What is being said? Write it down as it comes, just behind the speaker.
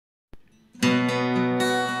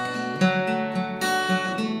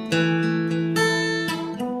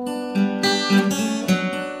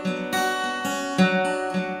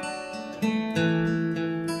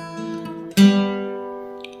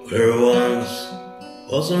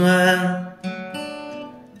was a man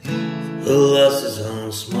who lost his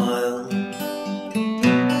own smile,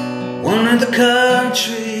 wandered the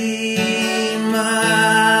country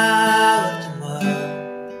mile after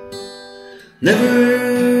mile,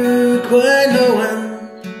 never quite knowing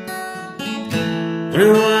what he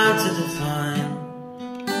wanted to find.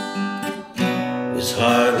 His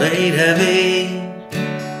heart laid heavy,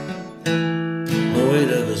 the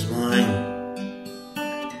weight of his mind.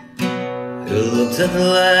 He looked at the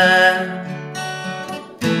land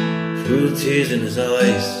through the tears in his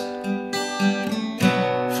eyes,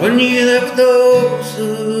 for he knew there were those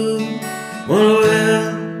who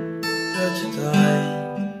wanted to die.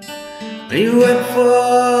 And he wept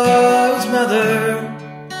for his mother,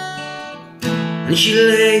 and she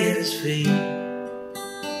lay at his feet.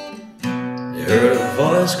 They heard a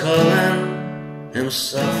voice calling him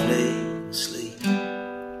softly asleep.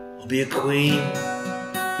 I'll be a queen,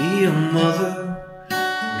 be your mother,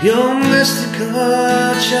 be your mystical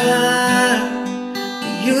child,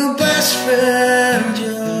 be your best friend,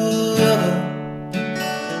 your lover,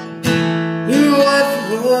 your wife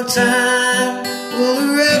for all time. Will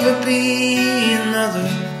there ever be another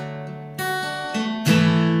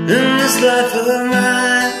in this life of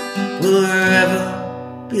mine? Will there ever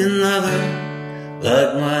be another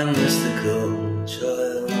like my mystical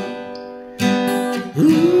child?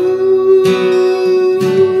 Ooh.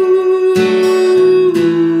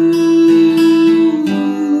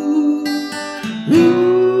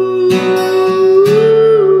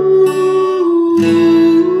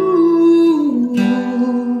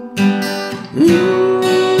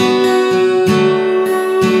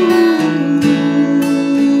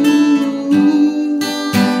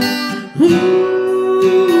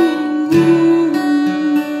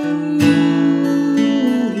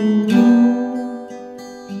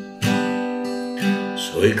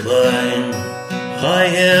 So he climbed a high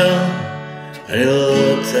hill and he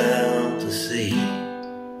looked out to sea,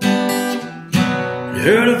 and he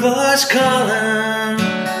heard a voice calling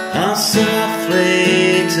out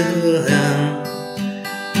softly to him,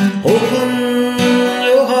 open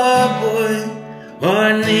your heart, boy,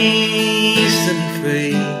 our needs to be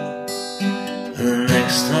free. And the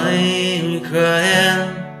next time you're crying,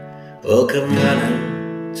 well, come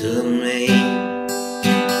running to me.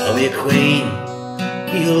 I'll be a queen,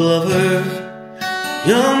 your lover,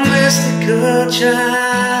 your mystical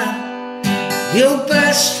child, your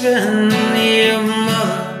best friend, your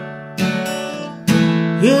mother,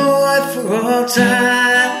 your wife for all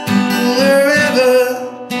time. Will there ever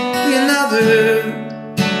be another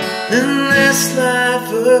in this life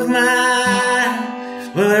of mine?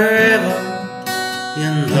 Will there ever be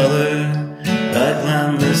another like my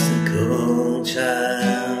mystical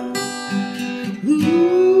child? Ooh.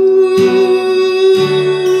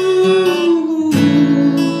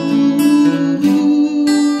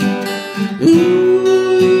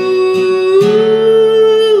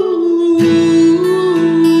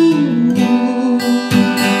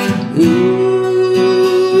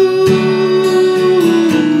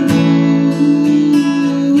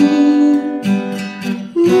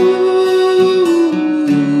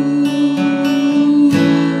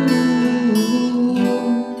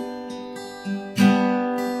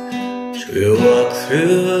 We walked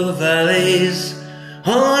through the valleys,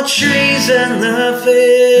 all the trees and the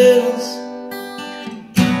fields,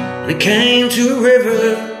 and he came to a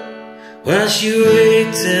river where she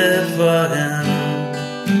waited for him.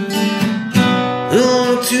 He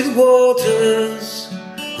looked to the waters,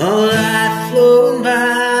 all life flowing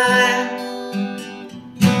by,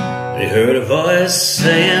 and he heard a voice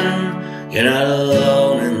saying, you're not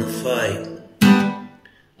alone in the fight.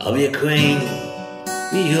 I'll be a queen,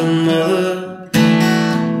 be your mother,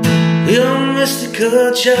 be your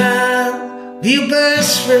mystical child, be your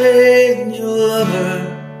best friend, your lover,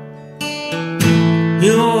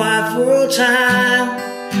 your wife for all time.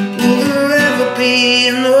 Will there ever be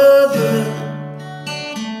another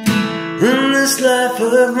in this life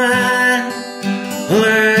of mine? Will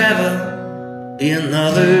there ever be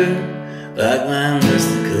another like my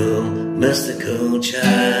mystical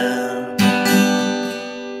child?